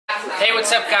Hey, what's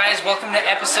up, guys? Welcome to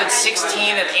episode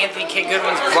 16 of Anthony K.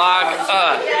 Goodwin's vlog.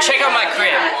 Check out my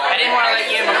crib. I didn't want to let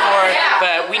you in before,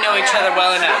 but we know each other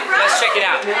well enough. Let's check it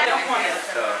out.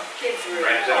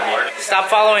 Stop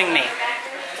following me.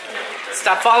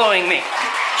 Stop following me.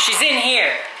 She's in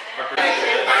here. Oh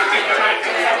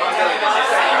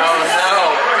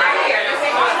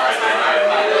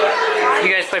no.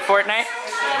 You guys play Fortnite?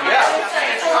 Yeah.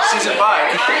 Season 5.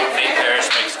 Nate Parrish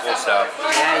makes cool stuff.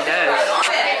 Yeah, he does.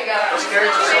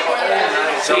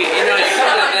 So, you know, you come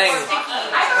to the thing,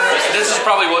 this is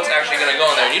probably what's actually going to go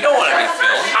in there. You don't want to be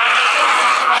filmed.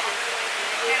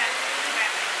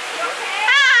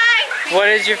 Hi! What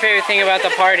is your favorite thing about the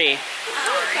party?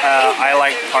 I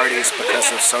like parties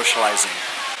because of socializing.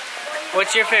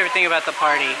 What's your favorite thing about the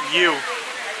party? You.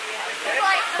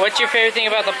 What's your favorite thing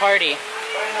about the party?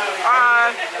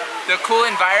 The cool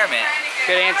environment.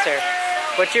 Good answer.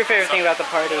 What's your favorite thing about the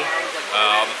party?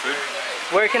 All the food.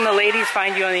 Where can the ladies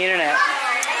find you on the internet?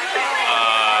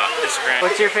 Instagram.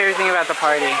 What's your favorite thing about the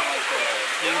party?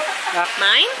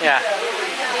 Mine? Yeah.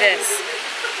 This.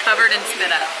 Covered in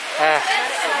spit up.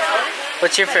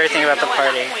 What's your favorite thing about the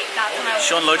party?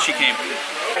 Sean Lochi came.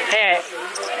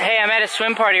 Hey, I'm at a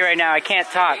swim party right now. I can't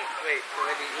talk.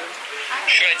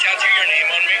 Should I tattoo your name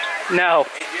on me? No. I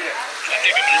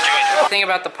think I'm going to do it. Thing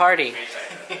about the party?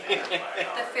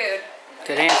 The food.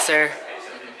 Good answer.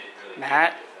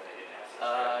 Matt?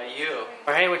 You.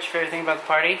 Or hey, what's your favorite thing about the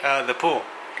party? The pool.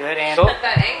 Good answer.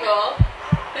 That angle.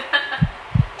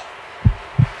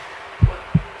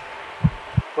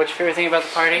 What's your favorite thing about the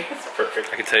party? Perfect.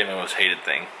 I can tell you my most hated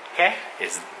thing Okay.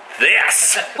 is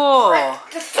this. Cool.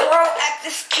 To throw at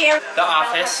this camera. The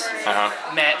Office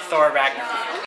met Thor Ragnarok.